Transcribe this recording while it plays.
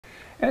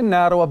And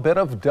now to a bit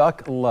of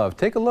duck love.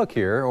 Take a look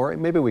here, or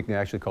maybe we can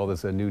actually call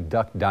this a new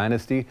duck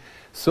dynasty.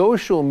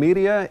 Social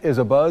media is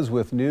abuzz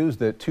with news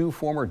that two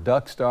former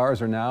duck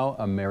stars are now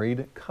a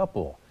married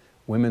couple.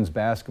 Women's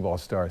basketball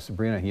star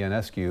Sabrina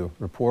Ionescu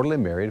reportedly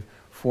married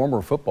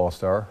former football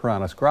star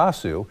Hroniss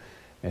Grasu.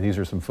 And these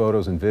are some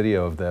photos and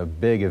video of the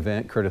big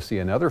event courtesy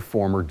another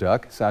former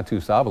duck,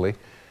 Sabrina.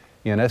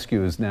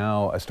 Ionescu is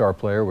now a star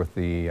player with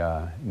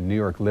the New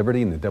York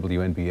Liberty and the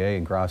WNBA,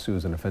 and Grasu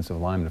is an offensive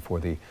lineman for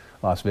the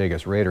Las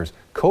Vegas Raiders.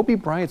 Kobe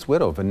Bryant's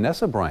widow,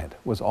 Vanessa Bryant,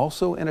 was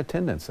also in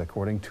attendance,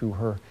 according to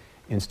her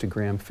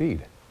Instagram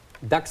feed.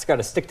 Ducks got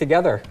to stick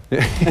together.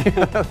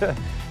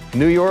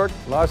 New York,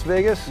 Las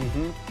Vegas.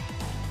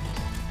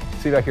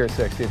 See you back here at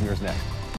 6. Steve, yours next.